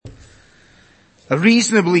A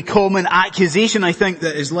reasonably common accusation, I think,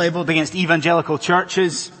 that is levelled against evangelical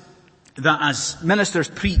churches, that as ministers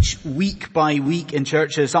preach week by week in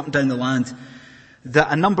churches up and down the land,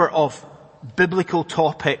 that a number of biblical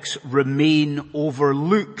topics remain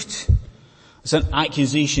overlooked. It's an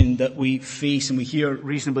accusation that we face and we hear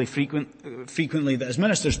reasonably frequently, that as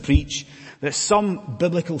ministers preach, that some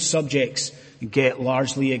biblical subjects get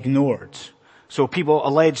largely ignored. So people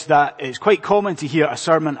allege that it's quite common to hear a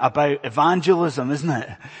sermon about evangelism, isn't it?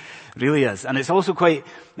 It really is. And it's also quite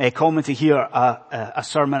common to hear a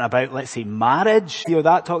sermon about, let's say, marriage. Hear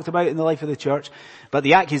that talked about in the life of the church. But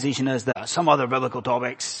the accusation is that some other biblical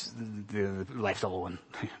topics, they're left alone.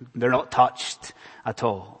 They're not touched at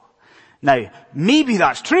all. Now, maybe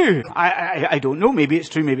that's true. I don't know. Maybe it's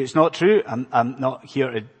true. Maybe it's not true. I'm not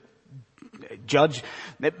here to judge.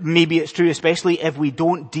 Maybe it's true, especially if we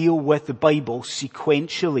don't deal with the Bible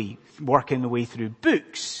sequentially, working the way through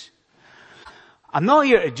books. I'm not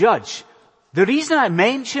here to judge. The reason I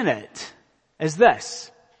mention it is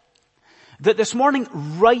this, that this morning,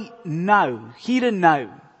 right now, here and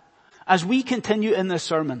now, as we continue in this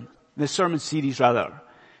sermon series rather,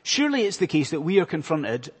 surely it's the case that we are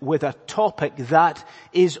confronted with a topic that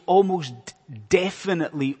is almost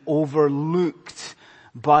definitely overlooked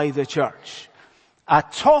by the church. A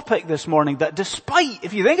topic this morning that despite,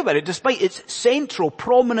 if you think about it, despite its central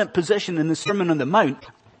prominent position in the Sermon on the Mount,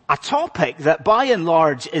 a topic that by and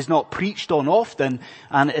large is not preached on often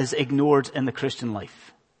and is ignored in the Christian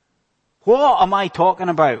life. What am I talking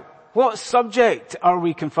about? What subject are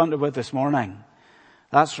we confronted with this morning?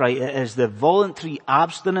 That's right, it is the voluntary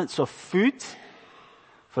abstinence of food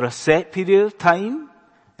for a set period of time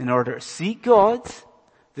in order to seek God.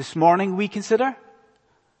 This morning we consider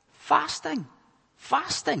fasting.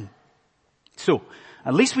 Fasting. So,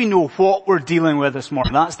 at least we know what we're dealing with this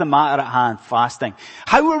morning. That's the matter at hand, fasting.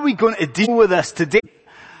 How are we going to deal with this today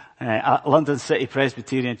at London City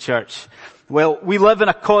Presbyterian Church? Well, we live in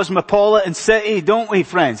a cosmopolitan city, don't we,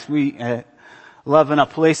 friends? We live in a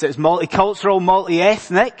place that's multicultural,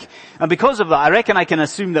 multi-ethnic. And because of that, I reckon I can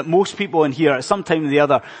assume that most people in here at some time or the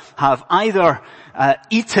other have either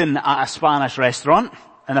eaten at a Spanish restaurant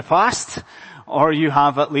in the past, or you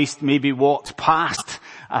have at least maybe walked past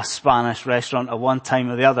a Spanish restaurant at one time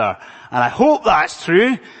or the other. And I hope that's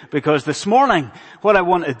true, because this morning what I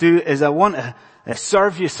want to do is I want to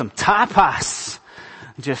serve you some tapas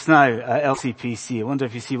just now at LCPC. I wonder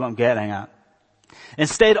if you see what I'm getting at.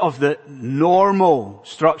 Instead of the normal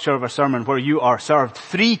structure of a sermon where you are served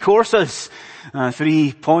 3 courses,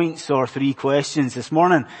 3 points or 3 questions, this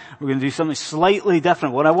morning we're going to do something slightly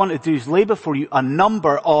different. What I want to do is lay before you a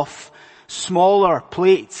number of smaller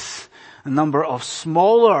plates, a number of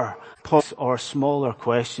smaller points or smaller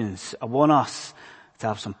questions. I want us to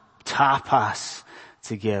have some tapas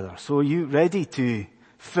together. So are you ready to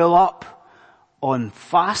fill up on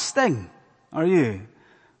fasting? Are you?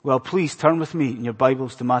 Well, please turn with me in your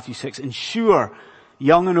Bibles to Matthew 6. Ensure,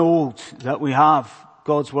 young and old, that we have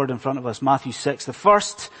God's Word in front of us. Matthew 6. The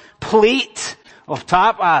first plate of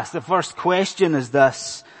tapas, the first question is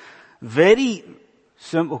this. Very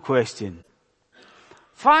simple question.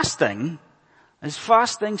 Is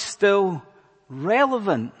fasting still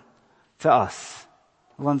relevant to us?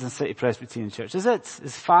 London City Presbyterian Church.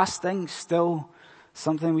 Is fasting still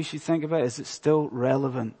something we should think about? Is it still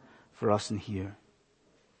relevant for us in here?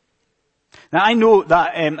 Now I know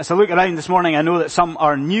that, as I look around this morning, I know that some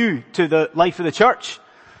are new to the life of the church,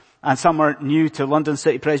 and some are new to London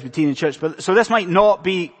City Presbyterian Church. So this might not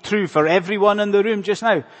be true for everyone in the room just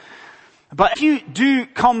now. But if you do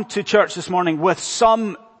come to church this morning with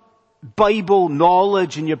some Bible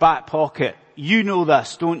knowledge in your back pocket, you know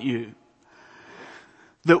this, don't you?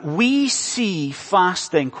 That we see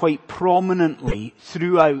fasting quite prominently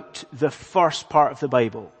throughout the first part of the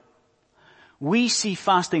Bible. We see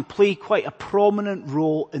fasting play quite a prominent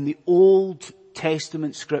role in the Old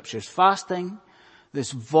Testament scriptures. Fasting,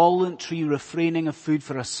 this voluntary refraining of food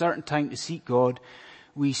for a certain time to seek God,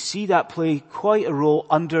 we see that play quite a role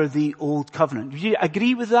under the Old Covenant. Do you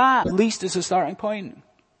agree with that? At least as a starting point.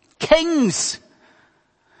 Kings,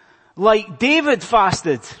 like David,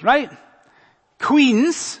 fasted, right?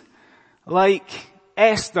 Queens, like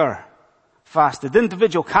Esther, fasted.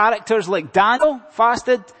 Individual characters like Daniel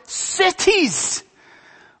fasted. Cities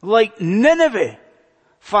like Nineveh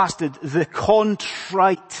fasted. The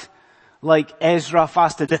contrite like Ezra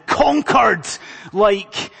fasted. The conquered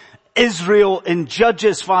like Israel in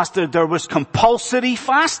Judges fasted, there was compulsory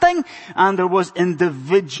fasting and there was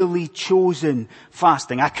individually chosen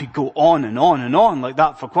fasting. I could go on and on and on like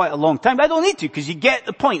that for quite a long time, but I don't need to because you get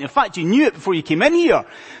the point. In fact, you knew it before you came in here.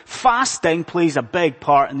 Fasting plays a big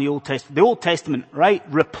part in the Old Testament. The Old Testament, right,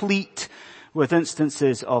 replete with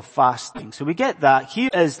instances of fasting. So we get that. Here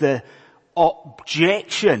is the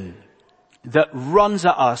objection that runs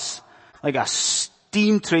at us like a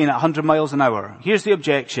steam train at 100 miles an hour. Here's the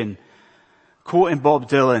objection. Quoting Bob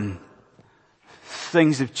Dylan,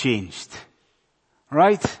 things have changed.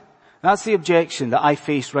 Right? That's the objection that I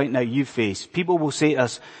face right now, you face. People will say to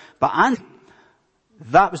us, but Andy,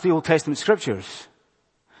 that was the Old Testament scriptures.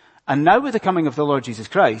 And now with the coming of the Lord Jesus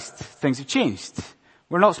Christ, things have changed.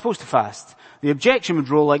 We're not supposed to fast. The objection would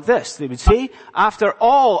roll like this. They would say, after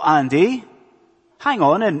all, Andy, hang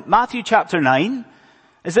on, in Matthew chapter 9,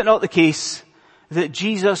 is it not the case that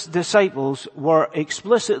Jesus' disciples were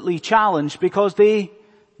explicitly challenged because they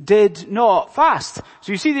did not fast?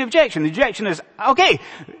 So you see the objection. The objection is, okay,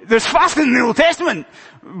 there's fasting in the Old Testament,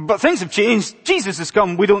 but things have changed. Jesus has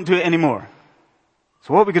come, we don't do it anymore.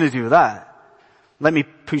 So what are we going to do with that? Let me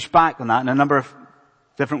push back on that in a number of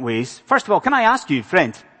different ways. First of all, can I ask you,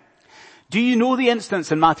 friend, do you know the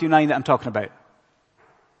instance in Matthew 9 that I'm talking about?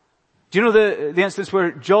 Do you know the instance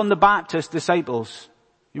where John the Baptist's disciples,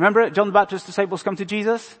 you remember it? John the Baptist's disciples come to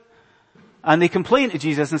Jesus and they complain to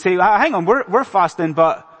Jesus and say, hang on, we're fasting,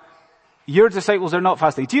 but your disciples are not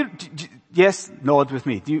fasting. Yes, nod with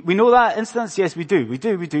me. We know that instance? Yes, we do. We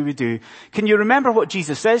do. Can you remember what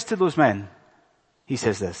Jesus says to those men? He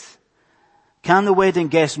says this. Can the wedding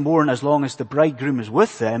guests mourn as long as the bridegroom is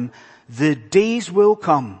with them? The days will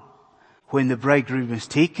come when the bridegroom is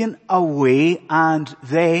taken away and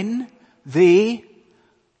then they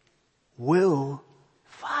will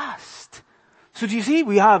fast. So do you see,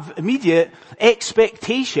 we have immediate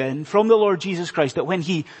expectation from the Lord Jesus Christ that when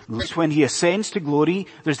he ascends to glory,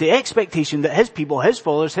 there's the expectation that his people, his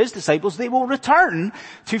followers, his disciples, they will return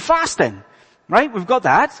to fasting. Right? We've got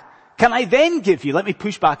that. Can I then give you, let me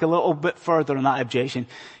push back a little bit further on that objection.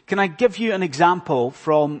 Can I give you an example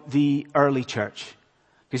from the early church?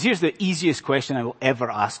 Because here's the easiest question I will ever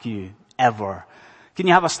ask you, ever. Can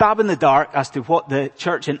you have a stab in the dark as to what the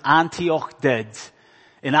church in Antioch did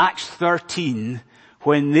in Acts 13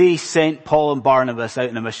 when they sent Paul and Barnabas out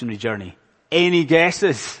on a missionary journey? Any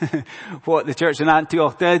guesses what the church in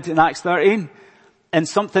Antioch did in Acts 13? And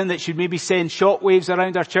something that should maybe send shockwaves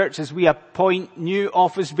around our church as we appoint new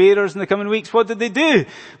office bearers in the coming weeks. What did they do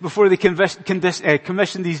before they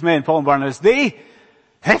commissioned these men, Paul and Barnabas? They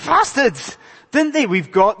fasted, didn't they? We've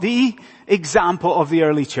got the example of the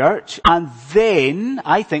early church. And then,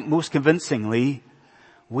 I think most convincingly,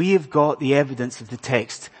 we have got the evidence of the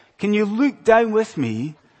text. Can you look down with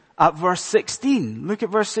me at verse 16? Look at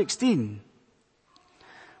verse 16.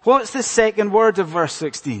 What's the second word of verse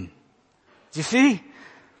 16? Do you see?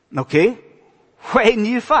 Okay. When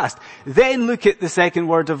you fast. Then look at the second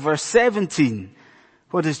word of verse 17.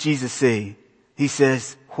 What does Jesus say? He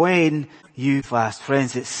says, when you fast.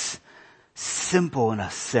 Friends, it's simple in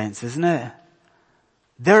a sense, isn't it?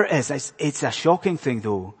 It's a shocking thing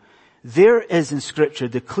though. There is in scripture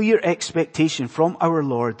the clear expectation from our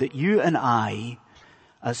Lord that you and I,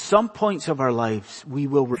 at some points of our lives, we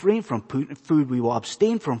will refrain from food, we will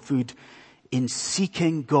abstain from food, in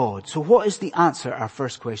seeking God. So what is the answer? Our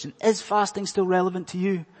first question. Is fasting still relevant to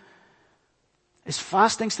you? Is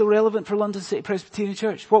fasting still relevant for London City Presbyterian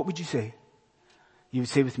Church? What would you say? You would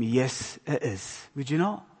say with me, yes, it is. Would you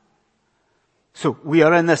not? So we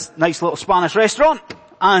are in this nice little Spanish restaurant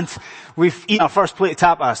and we've eaten our first plate of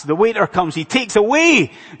tapas. The waiter comes, he takes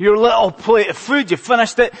away your little plate of food, you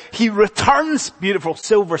finished it, he returns beautiful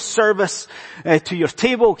silver service to your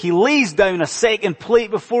table, he lays down a second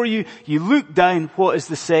plate before you, you look down, what is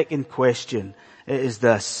the second question? It is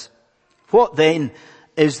this. What then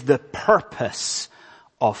is the purpose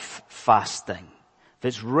of fasting? If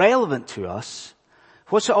it's relevant to us,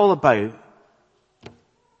 what's it all about?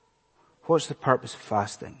 What's the purpose of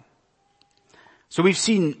fasting? So we've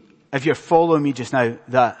seen, if you're following me just now,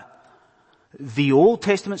 that the Old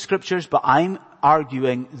Testament scriptures, but I'm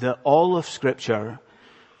arguing that all of scripture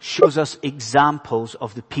shows us examples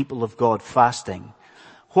of the people of God fasting.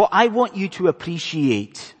 What I want you to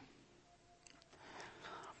appreciate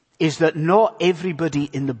is that not everybody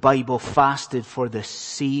in the Bible fasted for the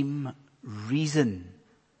same reason.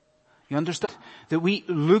 You understand? That we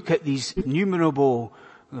look at these innumerable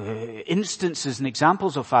instances and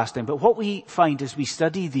examples of fasting, but what we find as we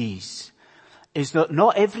study these is that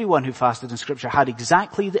not everyone who fasted in scripture had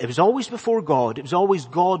exactly, it was always before God, it was always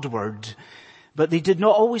Godward, But they did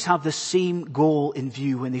not always have the same goal in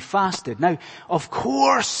view when they fasted. Now, of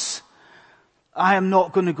course, I am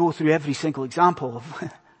not going to go through every single example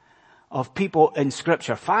of people in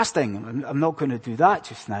Scripture fasting. I'm not going to do that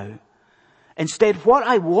just now. Instead, what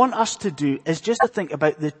I want us to do is just to think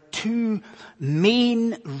about the two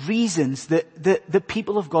main reasons that the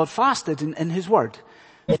people of God fasted in His Word.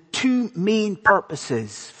 The two main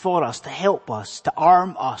purposes for us, to help us, to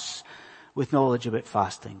arm us with knowledge about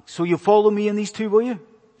fasting. So you'll follow me in these two, will you?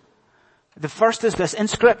 The first is this. In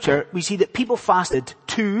Scripture, we see that people fasted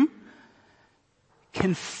to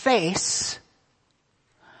confess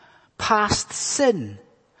past sin.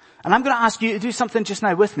 And I'm going to ask you to do something just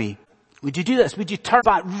now with me. Would you do this? Would you turn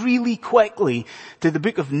back really quickly to the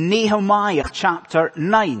book of Nehemiah, chapter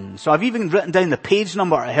 9? So I've even written down the page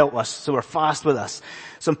number to help us, so we're fast with us.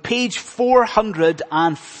 So on page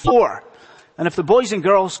 404. And if the boys and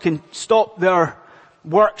girls can stop their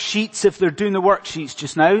worksheets, if they're doing the worksheets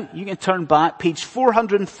just now, you can turn back, page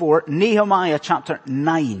 404, Nehemiah chapter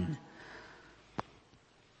 9.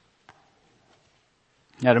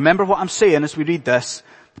 Now remember what I'm saying as we read this.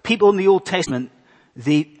 The people in the Old Testament,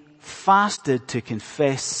 they fasted to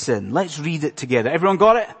confess sin. Let's read it together. Everyone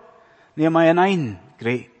got it? Nehemiah 9.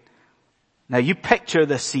 Great. Now you picture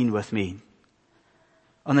this scene with me.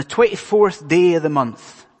 On the 24th day of the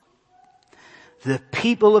month, the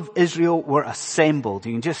people of Israel were assembled.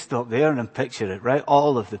 You can just stop there and picture it, right?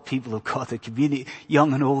 All of the people of God, the community,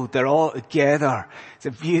 young and old, they're all together. It's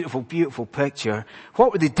a beautiful, beautiful picture.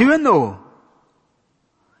 What were they doing though?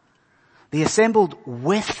 They assembled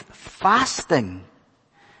with fasting.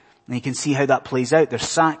 And you can see how that plays out. There's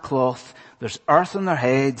sackcloth, there's earth on their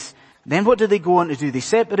heads. Then what do they go on to do? They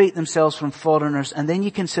separate themselves from foreigners, and then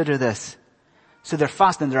you consider this. So they're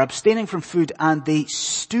fasting, they're abstaining from food, and they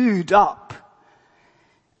stood up.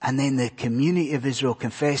 And then the community of Israel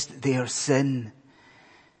confessed their sin.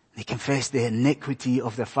 They confessed the iniquity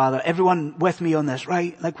of their father. Everyone with me on this,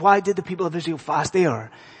 right? Like, why did the people of Israel fast there?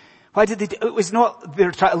 Why did they it was not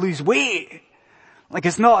they're trying to lose weight. Like,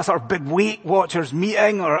 it's not a sort of big Weight Watchers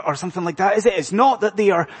meeting or something like that, is it? It's not that they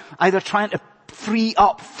are either trying to free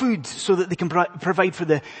up food so that they can provide for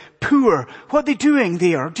the poor. What are they doing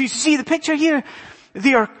there? Do you see the picture here?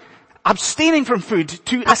 They are abstaining from food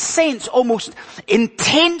to, a sense, almost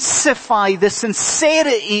intensify the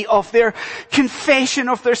sincerity of their confession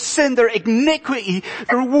of their sin, their iniquity,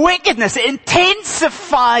 their wickedness. It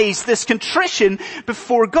intensifies this contrition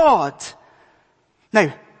before God.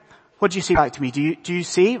 Now, what do you say back to me? Do you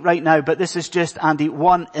see right now? But this is just, Andy,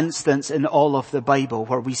 one instance in all of the Bible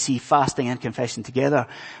where we see fasting and confession together.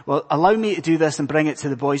 Well, allow me to do this and bring it to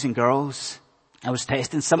the boys and girls. I was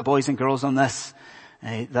testing some boys and girls on this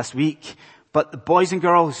week. But the boys and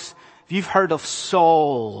girls, if you've heard of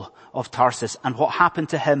Saul of Tarsus and what happened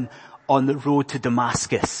to him on the road to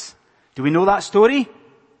Damascus. Do we know that story?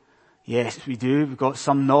 Yes, we do. We've got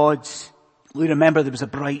some nods. We remember there was a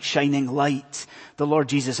bright shining light. The Lord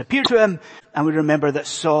Jesus appeared to him, and we remember that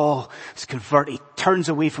Saul is converted. He turns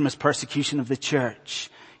away from his persecution of the church.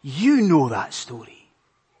 You know that story.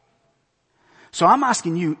 So I'm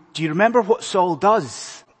asking you, do you remember what Saul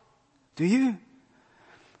does? Do you?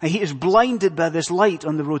 And he is blinded by this light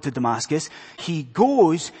on the road to Damascus. He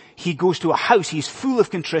goes to a house. He's full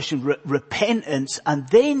of contrition, repentance, and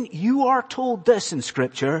then you are told this in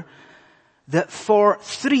Scripture, that for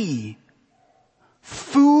 3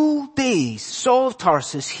 full days, Saul of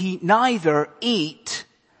Tarsus, he neither ate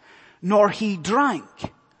nor he drank.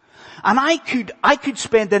 And I could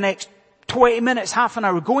spend the next 20 minutes, half an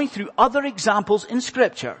hour going through other examples in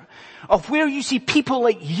Scripture of where you see people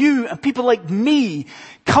like you and people like me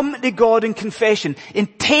come to God in confession,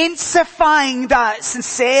 intensifying that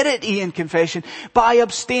sincerity in confession by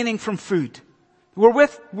abstaining from food. Were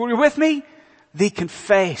you with me? They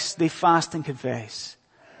confess, they fast and confess.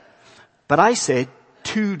 But I said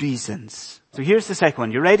 2 reasons. So here's the second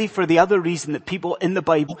one. You ready for the other reason that people in the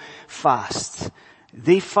Bible fast?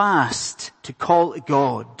 They fast to call to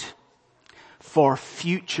God for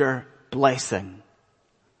future blessing.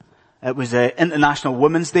 It was International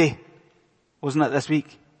Women's Day, wasn't it, this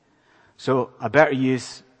week? So I better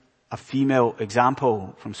use a female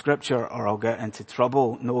example from Scripture or I'll get into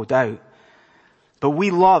trouble, no doubt. But we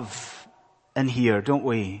love in here, don't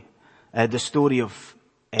we, the story of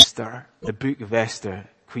Esther, the book of Esther,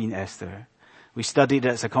 Queen Esther. We studied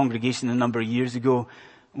it as a congregation a number of years ago.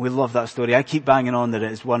 We love that story. I keep banging on that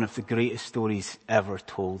it is one of the greatest stories ever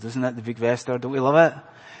told. Isn't it, the book of Esther? Don't we love it?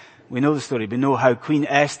 We know the story. We know how Queen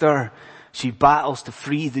Esther, she battles to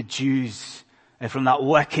free the Jews from that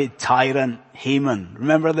wicked tyrant Haman.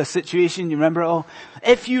 Remember the situation? You remember it all?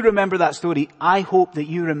 If you remember that story, I hope that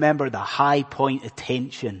you remember the high point of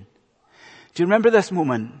tension. Do you remember this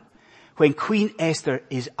moment when Queen Esther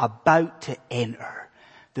is about to enter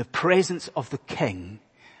the presence of the king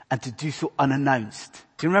and to do so unannounced?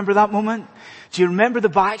 Do you remember that moment? Do you remember the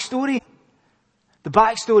backstory? The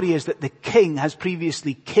backstory is that the king has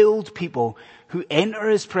previously killed people who enter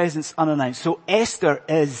his presence unannounced. So Esther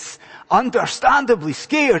is understandably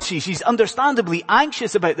scared. She's understandably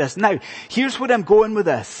anxious about this. Now, here's where I'm going with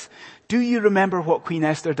this. Do you remember what Queen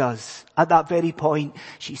Esther does? At that very point,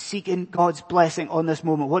 she's seeking God's blessing on this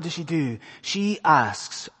moment. What does she do? She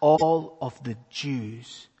asks all of the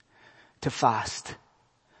Jews to fast.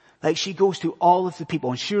 Like she goes to all of the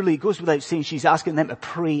people, and surely it goes without saying she's asking them to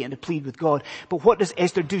pray and to plead with God. But what does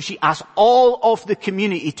Esther do? She asks all of the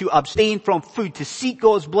community to abstain from food, to seek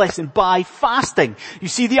God's blessing by fasting. You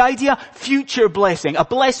see the idea? Future blessing, a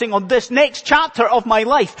blessing on this next chapter of my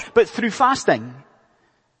life, but through fasting.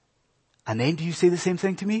 And then do you say the same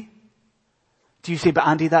thing to me? Do you say, but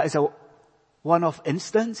Andy, that is a one-off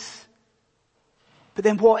instance? But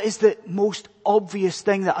then what is the most obvious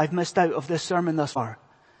thing that I've missed out of this sermon thus far?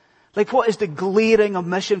 Like what is the glaring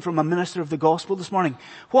omission from a minister of the gospel this morning?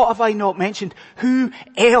 What have I not mentioned? Who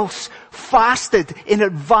else fasted in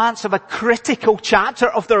advance of a critical chapter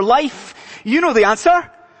of their life? You know the answer.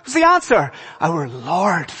 What's the answer? Our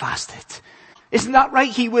Lord fasted. Isn't that right?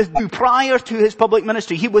 He withdrew prior to his public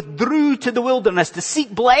ministry. He withdrew to the wilderness to seek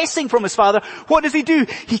blessing from his Father. What does he do?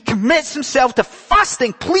 He commits himself to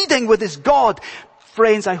fasting, pleading with his God.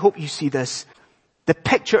 Friends, I hope you see this. The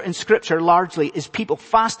picture in scripture largely is people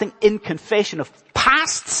fasting in confession of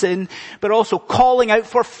past sin, but also calling out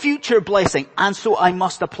for future blessing. And so I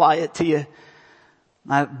must apply it to you.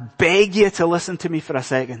 I beg you to listen to me for a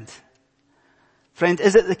second. Friend,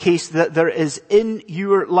 is it the case that there is in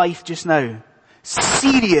your life just now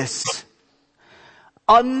serious,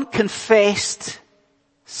 unconfessed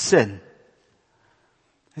sin?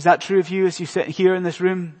 Is that true of you as you sit here in this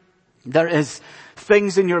room? There is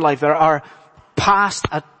things in your life. There are past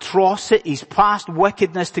atrocities, past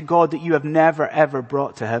wickedness to God that you have never ever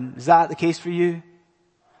brought to Him. Is that the case for you?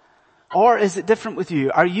 Or is it different with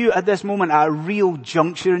you? Are you at this moment at a real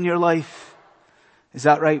juncture in your life? Is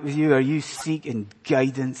that right with you? Are you seeking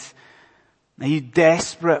guidance? Are you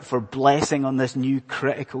desperate for blessing on this new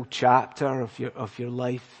critical chapter of your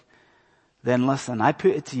life? Then listen, I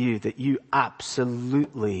put it to you that you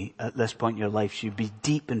absolutely at this point in your life should be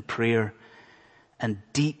deep in prayer and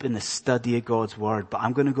deep in the study of God's Word. But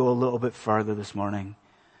I'm going to go a little bit further this morning.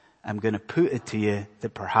 I'm going to put it to you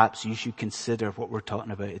that perhaps you should consider what we're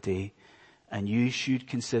talking about today. And you should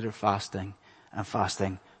consider fasting, and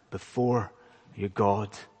fasting before your God.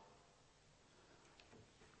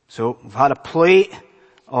 So we've had a plate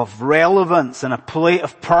of relevance and a plate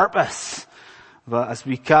of purpose. But as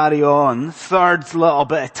we carry on, third little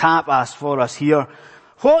bit of tapas for us here.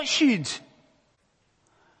 What should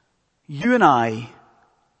you and I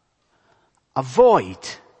avoid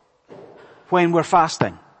when we're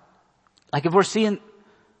fasting? Like if we're seeing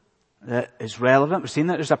that it's relevant, we're seeing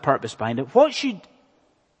that there's a purpose behind it, what should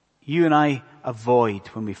you and I avoid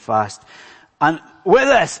when we fast? And with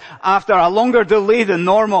this, after a longer delay than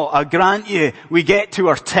normal, I grant you, we get to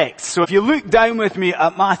our text. So if you look down with me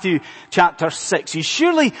at Matthew chapter 6, you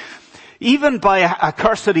surely, even by a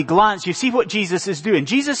cursory glance, you see what Jesus is doing.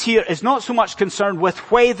 Jesus here is not so much concerned with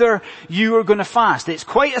whether you are going to fast. It's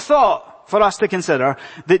quite a thought for us to consider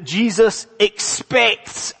that Jesus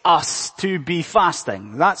expects us to be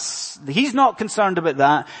fasting. He's not concerned about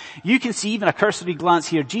that. You can see even a cursory glance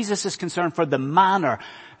here, Jesus is concerned for the manner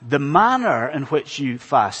in which you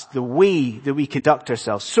fast, the way that we conduct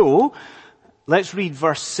ourselves. So, let's read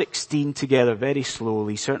verse 16 together very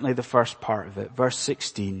slowly, certainly the first part of it. Verse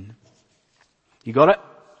 16. You got it?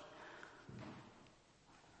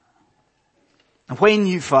 And when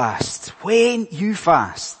you fast,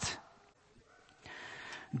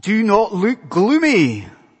 do not look gloomy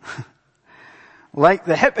like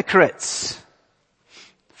the hypocrites,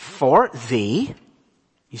 for they,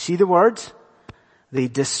 you see the words? They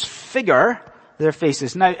disfigure their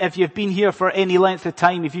faces. Now, if you've been here for any length of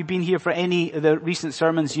time, if you've been here for any of the recent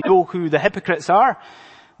sermons, you know who the hypocrites are.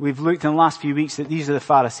 We've looked in the last few weeks that these are the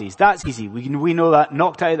Pharisees. That's easy. We know that.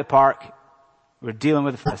 Knocked out of the park. We're dealing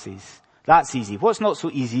with the Pharisees. That's easy. What's not so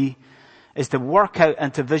easy is to work out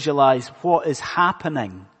and to visualize what is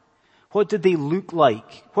happening. What did they look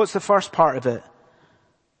like? What's the first part of it?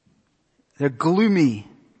 They're gloomy.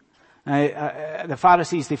 The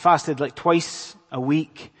Pharisees, they fasted like twice a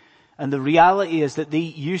week. And the reality is that they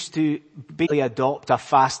used to basically adopt a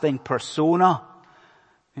fasting persona.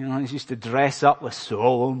 You know, they used to dress up with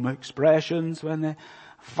solemn expressions when they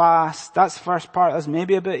fast. That's the first part. That's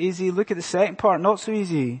maybe a bit easy. Look at the second part. Not so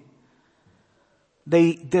easy.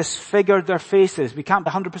 They disfigured their faces. We can't be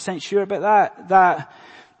 100% sure about that. That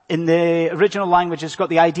in the original language, it's got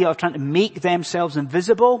the idea of trying to make themselves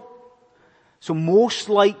invisible. So most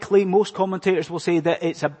likely, most commentators will say that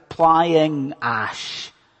it's applying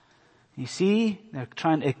ash. You see? They're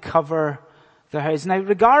trying to cover their heads. Now,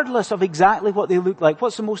 regardless of exactly what they look like,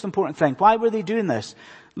 what's the most important thing? Why were they doing this?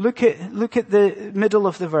 Look at the middle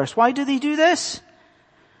of the verse. Why do they do this?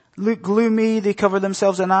 Look gloomy, they cover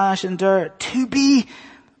themselves in ash and dirt. To be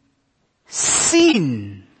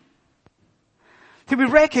seen. To be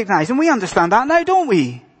recognized. And we understand that now, don't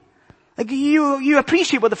we? Like you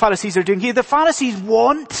appreciate what the Pharisees are doing here. The Pharisees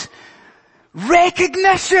want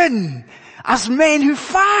recognition as men who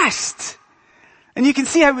fast. And you can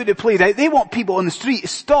see how it played out. They want people on the street to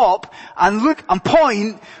stop and look and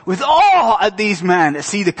point with awe at these men to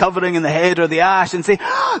see the covering in the head or the ash and say,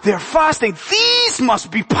 oh, they're fasting. These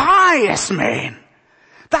must be pious men.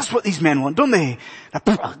 That's what these men want, don't they?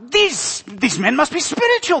 These men must be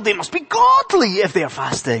spiritual. They must be godly if they're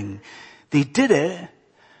fasting. They did it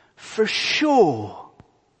for show.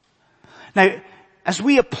 Now, as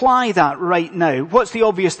we apply that right now, what's the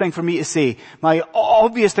obvious thing for me to say? My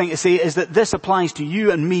obvious thing to say is that this applies to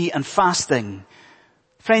you and me and fasting.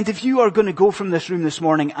 Friend, if you are going to go from this room this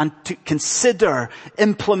morning and to consider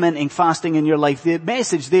implementing fasting in your life, the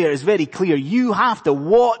message there is very clear. You have to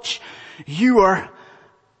watch your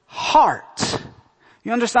heart.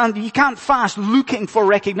 You understand? You can't fast looking for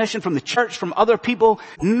recognition from the church, from other people.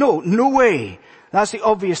 No way. That's the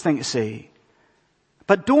obvious thing to say.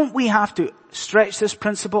 But don't we have to stretch this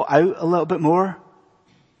principle out a little bit more?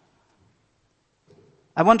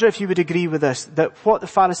 I wonder if you would agree with this, that what the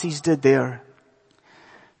Pharisees did there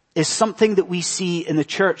is something that we see in the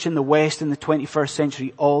church in the West in the 21st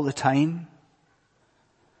century all the time.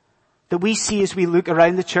 That we see as we look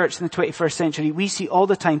around the church in the 21st century, we see all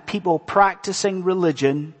the time people practicing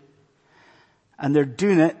religion and they're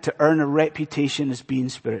doing it to earn a reputation as being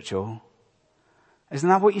spiritual. Isn't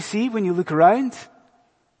that what you see when you look around?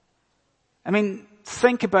 I mean,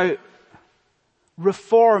 think about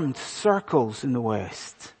reformed circles in the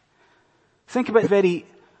West. Think about the very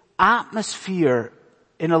atmosphere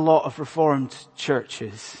in a lot of reformed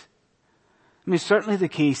churches. I mean, certainly the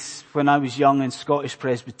case when I was young in Scottish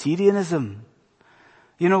Presbyterianism.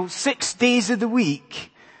 6 days of the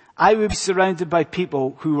week, I would be surrounded by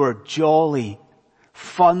people who were jolly,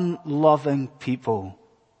 fun-loving people.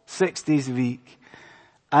 6 days a week.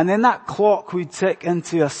 And then that clock would tick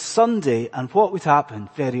into a Sunday, and what would happen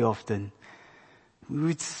very often? We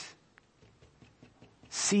would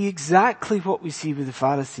see exactly what we see with the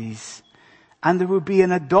Pharisees. And there would be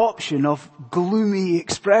an adoption of gloomy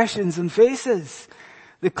expressions and faces.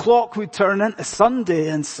 The clock would turn into Sunday,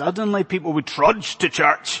 and suddenly people would trudge to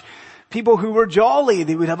church. People who were jolly,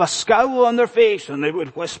 they would have a scowl on their face and they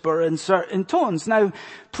would whisper in certain tones. Now,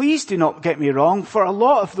 please do not get me wrong, for a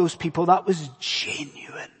lot of those people that was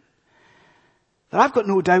genuine. But I've got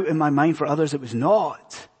no doubt in my mind for others it was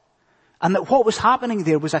not. And that what was happening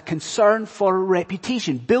there was a concern for a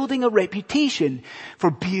reputation, building a reputation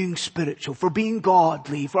for being spiritual, for being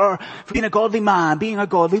godly, for being a godly man, being a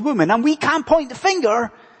godly woman. And we can't point the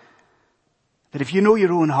finger, but if you know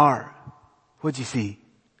your own heart, what do you see?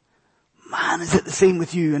 Man, is it the same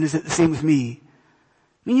with you and is it the same with me? I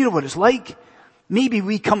mean, you know what it's like. Maybe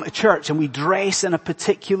we come to church and we dress in a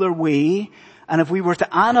particular way, and if we were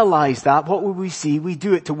to analyze that, what would we see? We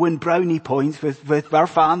do it to win brownie points with our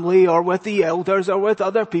family or with the elders or with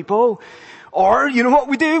other people. Or, you know what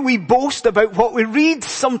we do? We boast about what we read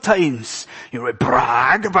sometimes. We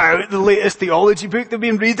brag about the latest theology book that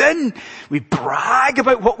we've been reading. We brag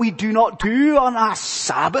about what we do not do on a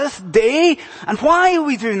Sabbath day. And why are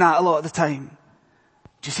we doing that a lot of the time?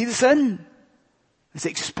 Do you see the sin? It's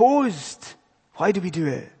exposed. Why do we do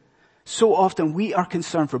it? So often we are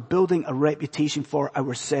concerned for building a reputation for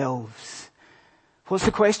ourselves. What's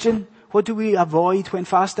the question? What do we avoid when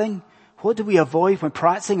fasting? What do we avoid when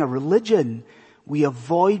practicing a religion? We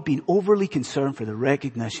avoid being overly concerned for the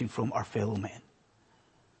recognition from our fellow men.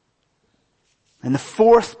 And the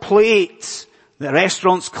fourth plate, the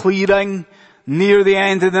restaurant's clearing near the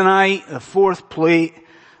end of the night, the fourth plate,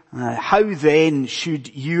 how then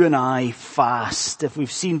should you and I fast? If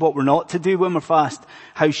we've seen what we're not to do when we're fast,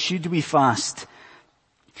 how should we fast?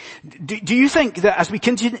 Do you think that as we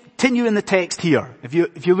continue in the text here, if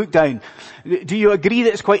you look down, do you agree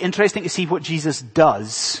that it's quite interesting to see what Jesus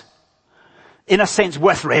does? In a sense,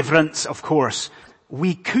 with reverence, of course.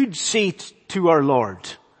 We could say to our Lord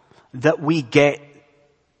that we get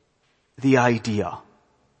the idea.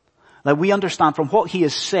 Like, we understand from what he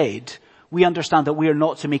has said, we understand that we are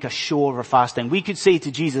not to make a show of our fasting. We could say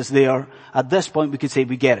to Jesus there, at this point we could say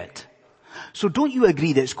we get it. So don't you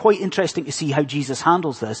agree that it's quite interesting to see how Jesus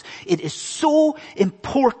handles this? It is so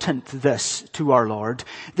important, this, to our Lord,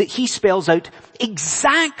 that he spells out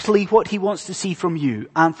exactly what he wants to see from you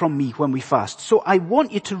and from me when we fast. So I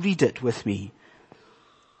want you to read it with me.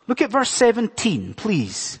 Look at verse 17,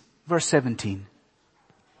 please. Verse 17.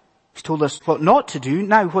 He's told us what not to do.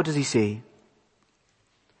 Now what does he say?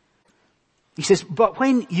 He says, but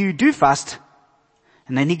when you do fast,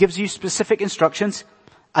 and then he gives you specific instructions,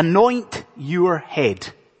 anoint your head.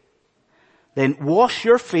 Then wash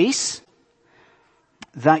your face,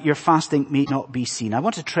 that your fasting may not be seen. I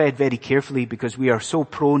want to tread very carefully because we are so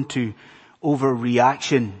prone to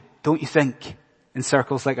overreaction, don't you think, in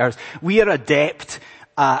circles like ours? We are adept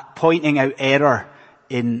at pointing out error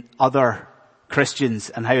in other Christians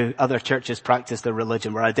and how other churches practice their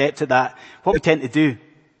religion. We're adept at that. What we tend to do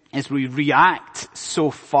is we react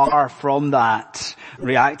so far from that,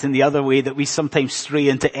 react in the other way, that we sometimes stray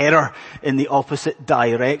into error in the opposite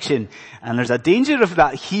direction. And there's a danger of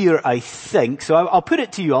that here, I think. So I'll put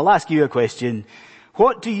it to you. I'll ask you a question.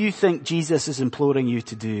 What do you think Jesus is imploring you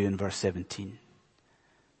to do in verse 17?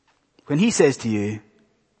 When he says to you,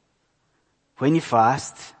 when you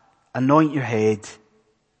fast, anoint your head,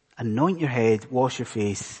 wash your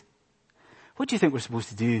face. What do you think we're supposed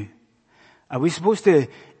to do? Are we supposed to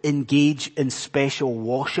engage in special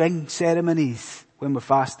washing ceremonies when we're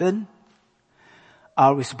fasting?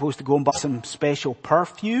 Are we supposed to go and buy some special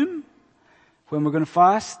perfume when we're going to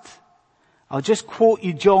fast? I'll just quote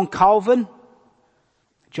you John Calvin.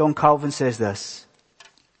 John Calvin says this: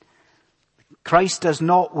 Christ does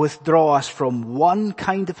not withdraw us from one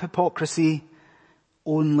kind of hypocrisy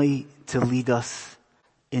only to lead us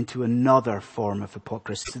into another form of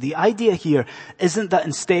hypocrisy. So the idea here isn't that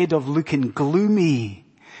instead of looking gloomy,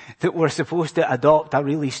 that we're supposed to adopt a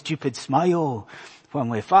really stupid smile when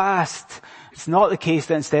we fast. It's not the case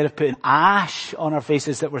that instead of putting ash on our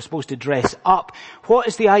faces that we're supposed to dress up. What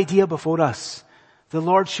is the idea before us? The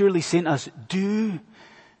Lord surely saying to us, do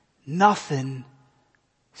nothing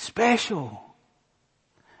special.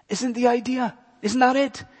 Isn't the idea? Isn't that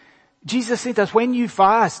it? Jesus said to us, when you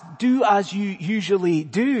fast, do as you usually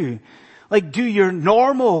do. Like, do your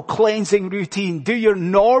normal cleansing routine, do your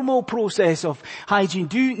normal process of hygiene,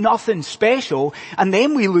 do nothing special. And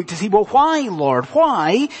then we look to see, well, why, Lord?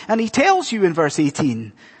 Why? And he tells you in verse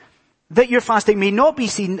 18, that your fasting may not be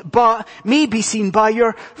seen, but may be seen by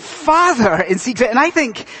your Father in secret. And I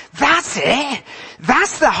think that's it.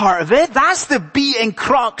 That's the heart of it. That's the beating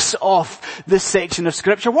crux of this section of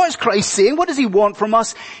Scripture. What is Christ saying? What does he want from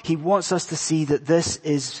us? He wants us to see that this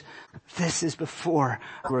is before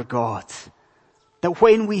our God. That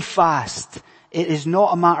when we fast, it is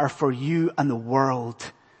not a matter for you and the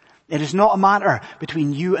world. It is not a matter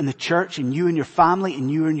between you and the church and you and your family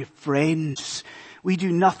and you and your friends. We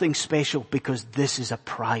do nothing special because this is a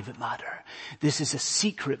private matter. This is a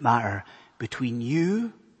secret matter between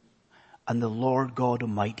you and the Lord God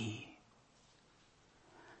Almighty.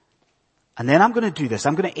 And then I'm going to do this.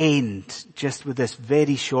 I'm going to end just with this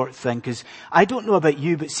very short thing, because I don't know about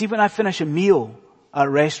you, but see, when I finish a meal at a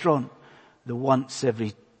restaurant, the once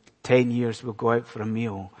every 10 years we'll go out for a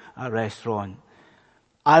meal at a restaurant,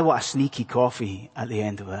 I want a sneaky coffee at the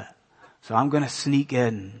end of it. So I'm going to sneak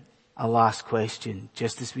in a last question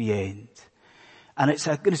just as we end. And it's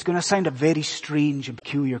going to sound a very strange and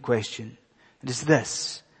peculiar question. It is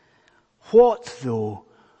this: what though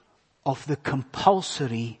of the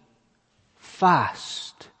compulsory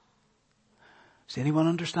fast? Does anyone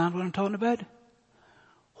understand what I'm talking about?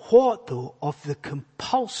 What though of the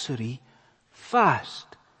compulsory fast?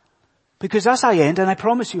 Because as I end, and I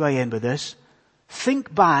promise you I end with this,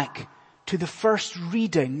 think back to the first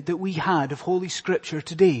reading that we had of Holy Scripture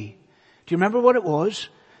today. Do you remember what it was?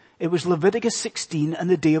 It was Leviticus 16 and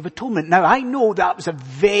the Day of Atonement. Now, I know that was a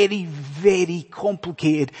very, very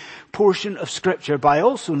complicated portion of Scripture, but I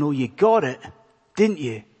also know you got it, didn't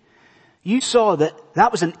you? You saw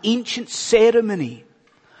that was an ancient ceremony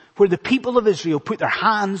where the people of Israel put their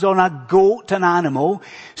hands on a goat, an animal,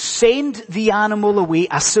 send the animal away,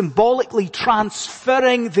 as symbolically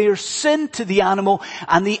transferring their sin to the animal,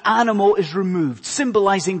 and the animal is removed,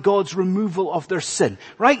 symbolizing God's removal of their sin.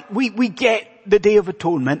 Right? We get the Day of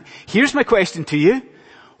Atonement. Here's my question to you.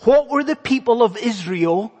 What were the people of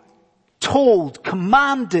Israel told,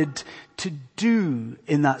 commanded to do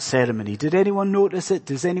in that ceremony? Did anyone notice it?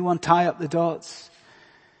 Does anyone tie up the dots?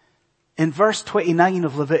 In verse 29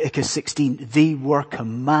 of Leviticus 16, they were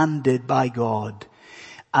commanded by God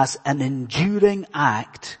as an enduring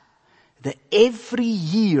act that every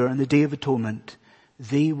year on the Day of Atonement,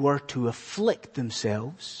 they were to afflict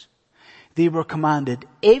themselves. They were commanded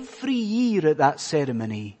every year at that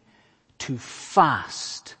ceremony to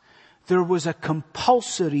fast. There was a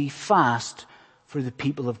compulsory fast for the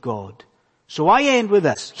people of God. So I end with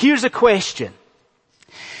this. Here's a question.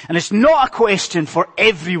 And it's not a question for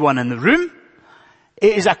everyone in the room.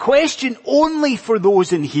 It is a question only for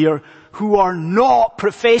those in here who are not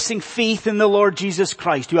professing faith in the Lord Jesus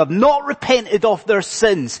Christ, who have not repented of their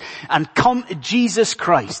sins and come to Jesus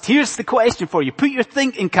Christ. Here's the question for you. Put your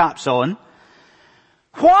thinking caps on.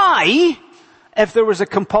 Why, if there was a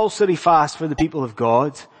compulsory fast for the people of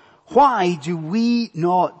God, why do we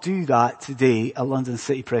not do that today at London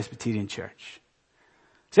City Presbyterian Church?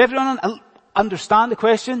 Does everyone understand the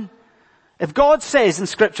question? If God says in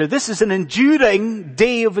Scripture, this is an enduring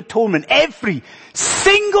Day of Atonement, every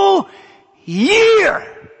single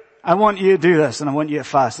year, I want you to do this and I want you to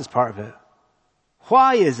fast as part of it.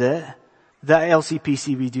 Why is it that at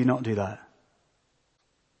LCPC we do not do that?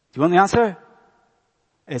 Do you want the answer?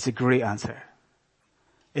 It's a great answer.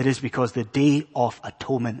 It is because the Day of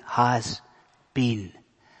Atonement has been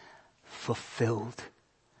fulfilled.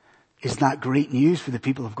 Isn't that great news for the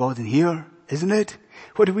people of God in here? Isn't it?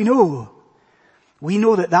 What do we know? We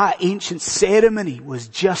know that that ancient ceremony was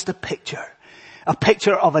just a picture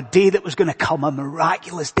of a day that was going to come, a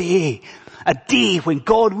miraculous day. A day when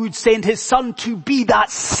God would send His Son to be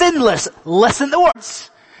that sinless, listen to the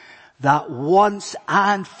words, that once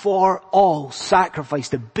and for all sacrifice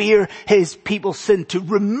to bear His people's sin, to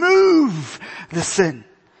remove the sin.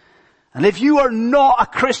 And if you are not a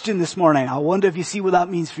Christian this morning, I wonder if you see what that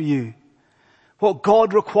means for you. What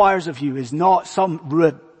God requires of you is not some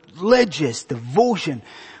religious devotion.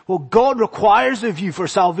 What God requires of you for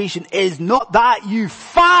salvation is not that you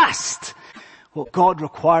fast. What God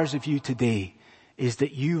requires of you today is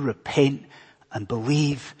that you repent and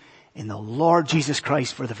believe in the Lord Jesus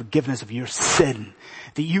Christ for the forgiveness of your sin.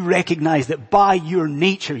 That you recognize that by your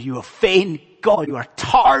nature you offend God. You are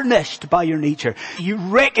tarnished by your nature. You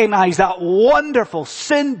recognize that wonderful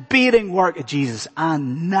sin-bearing work of Jesus.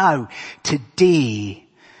 And now, today,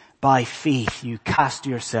 by faith, you cast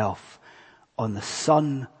yourself on the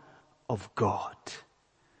Son of God.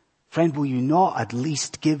 Friend, will you not at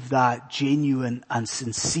least give that genuine and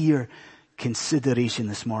sincere consideration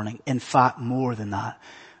this morning? In fact, more than that,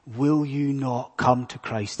 will you not come to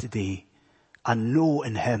Christ today and know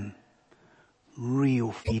in Him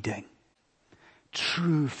real feeding,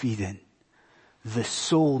 true feeding, the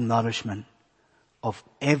soul nourishment of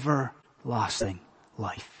everlasting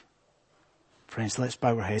life? Friends, let's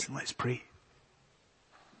bow our heads and let's pray.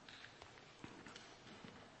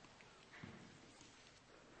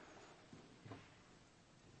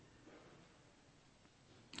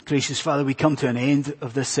 Gracious Father, we come to an end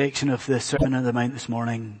of this section of the Sermon on the Mount this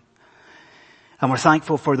morning. And we're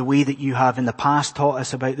thankful for the way that you have in the past taught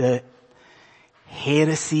us about the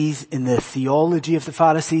heresies in the theology of the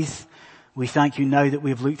Pharisees. We thank you now that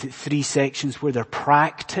we've looked at 3 sections where their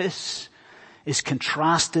practice is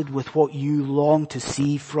contrasted with what you long to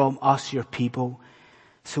see from us, your people.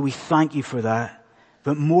 So we thank you for that.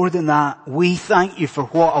 But more than that, we thank you for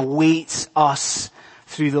what awaits us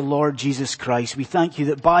through the Lord Jesus Christ. We thank you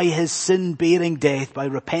that by His sin-bearing death, by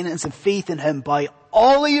repentance and faith in Him, by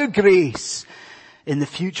all of your grace, in the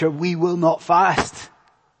future we will not fast,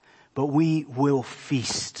 but we will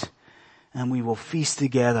feast. And we will feast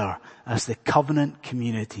together as the covenant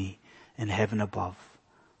community in heaven above.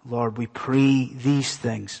 Lord, we pray these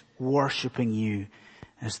things, worshipping you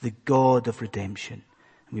as the God of redemption.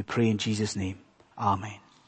 And we pray in Jesus' name. Amen.